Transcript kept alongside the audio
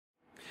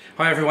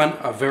Hi everyone,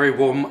 a very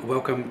warm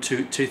welcome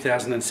to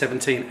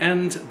 2017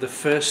 and the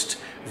first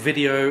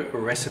video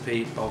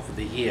recipe of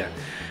the year.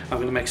 I'm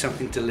going to make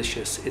something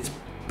delicious. It's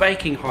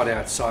baking hot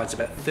outside, it's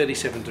about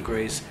 37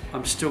 degrees.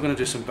 I'm still going to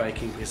do some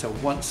baking because I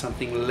want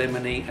something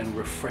lemony and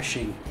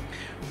refreshing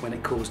when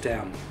it cools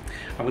down.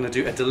 I'm going to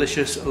do a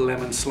delicious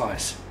lemon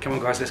slice. Come on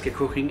guys, let's get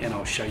cooking and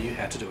I'll show you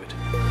how to do it.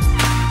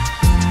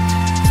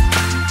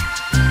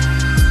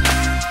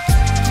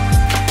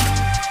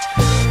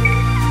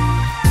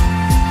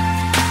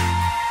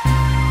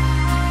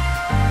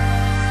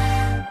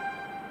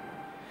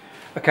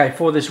 Okay,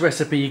 for this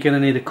recipe you're going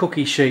to need a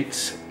cookie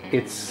sheet.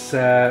 It's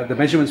the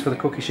measurements for the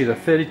cookie sheet are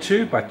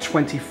 32 by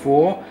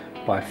 24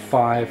 by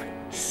 5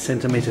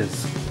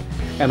 centimeters,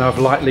 and I've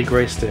lightly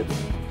greased it.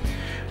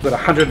 I've got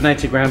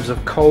 180 grams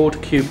of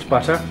cold cubed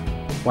butter,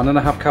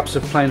 1.5 cups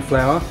of plain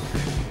flour,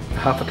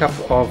 half a cup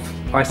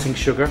of icing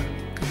sugar.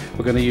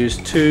 We're going to use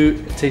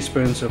 2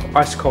 teaspoons of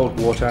ice cold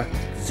water,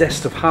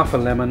 zest of half a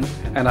lemon,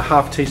 and a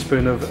half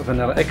teaspoon of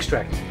vanilla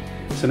extract.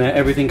 So now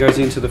everything goes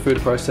into the food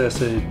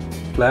processor: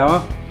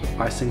 flour,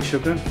 icing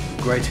sugar,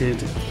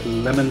 grated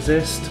lemon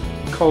zest,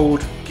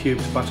 cold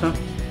cubed butter,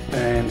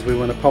 and we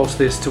want to pulse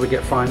this till we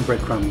get fine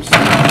breadcrumbs.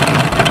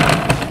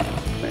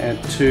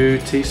 Add 2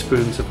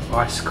 teaspoons of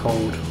ice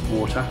cold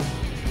water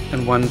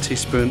and 1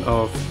 teaspoon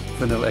of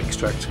vanilla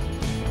extract.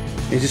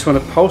 You just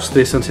want to pulse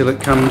this until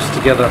it comes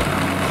together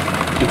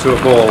into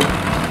a ball,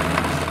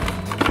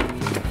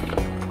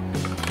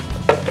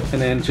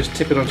 and then just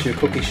tip it onto your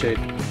cookie sheet.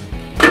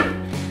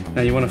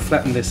 Now you want to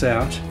flatten this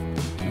out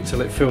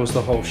until it fills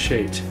the whole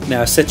sheet.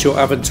 Now set your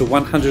oven to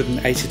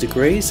 180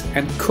 degrees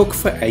and cook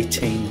for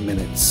 18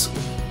 minutes.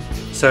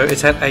 So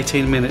it's at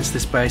 18 minutes,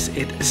 this base.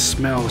 It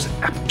smells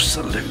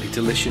absolutely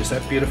delicious.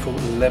 That beautiful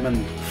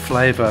lemon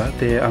flavour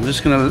there. I'm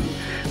just going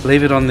to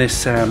leave it on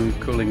this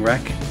cooling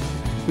rack.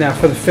 Now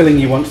for the filling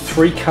you want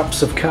 3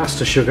 cups of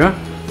caster sugar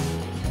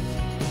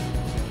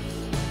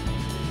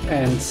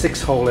and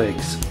 6 whole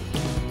eggs.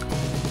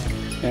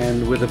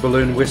 And with a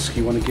balloon whisk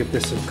you want to give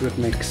this a good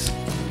mix.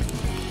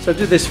 So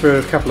do this for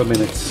a couple of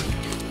minutes.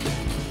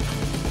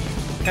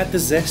 Add the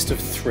zest of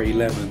 3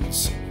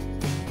 lemons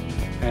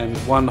and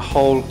 1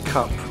 whole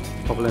cup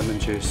of lemon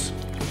juice.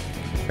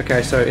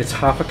 Okay, so it's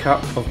half a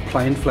cup of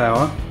plain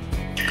flour,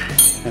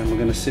 and we're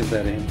going to sieve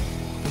that in.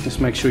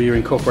 Just make sure you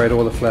incorporate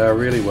all the flour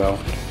really well.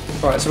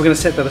 Alright, so we're going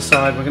to set that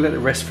aside, we're going to let it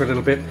rest for a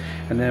little bit,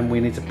 and then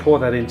we need to pour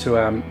that into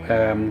our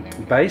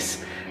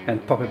base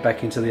and pop it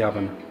back into the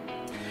oven.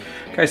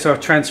 Okay, so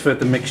I've transferred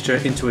the mixture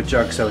into a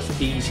jug so it's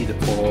easy to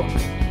pour.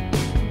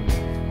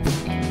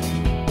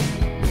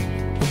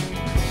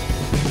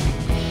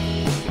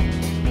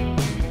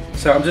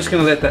 So I'm just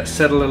going to let that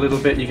settle a little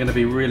bit. You're going to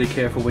be really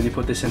careful when you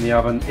put this in the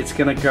oven. It's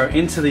going to go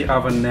into the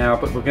oven now,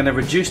 but we're going to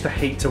reduce the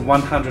heat to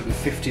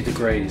 150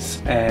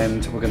 degrees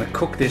and we're going to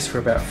cook this for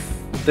about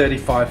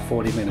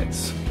 35-40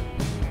 minutes.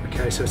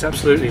 Okay, so it's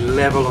absolutely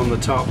level on the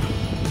top,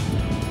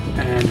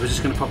 and we're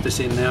just going to pop this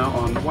in now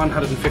on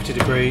 150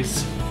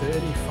 degrees,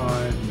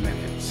 35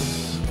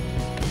 minutes.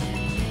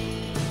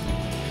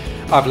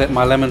 I've let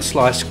my lemon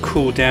slice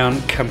cool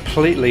down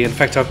completely. In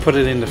fact, I've put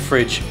it in the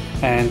fridge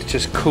and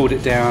just cooled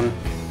it down.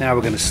 Now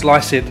we're going to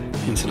slice it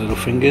into little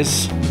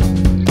fingers.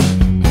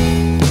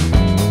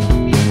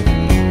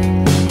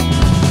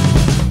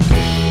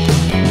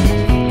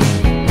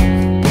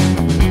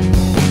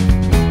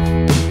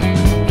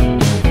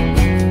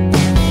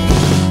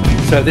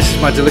 So this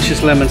is my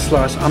delicious lemon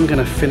slice. I'm going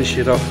to finish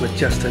it off with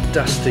just a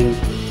dusting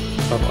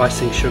of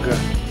icing sugar.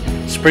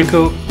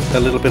 Sprinkle a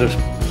little bit of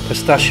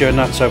pistachio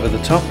nuts over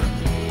the top.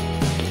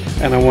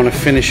 And I want to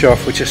finish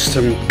off with just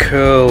some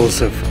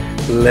curls of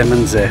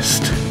lemon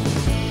zest.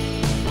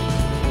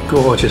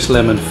 Gorgeous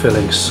lemon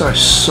filling, so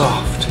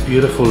soft,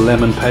 beautiful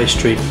lemon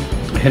pastry,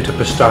 a hint of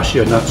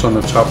pistachio nuts on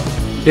the top.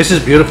 This is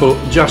beautiful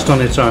just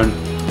on its own,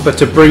 but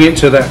to bring it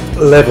to that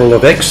level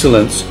of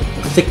excellence,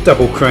 thick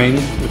double cream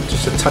with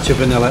just a touch of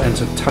vanilla and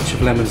a touch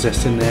of lemon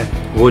zest in there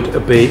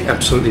would be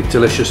absolutely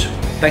delicious.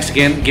 Thanks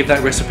again, give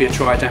that recipe a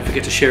try. Don't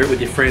forget to share it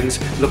with your friends.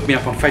 Look me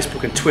up on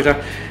Facebook and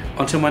Twitter.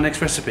 Until my next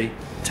recipe,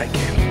 take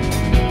care.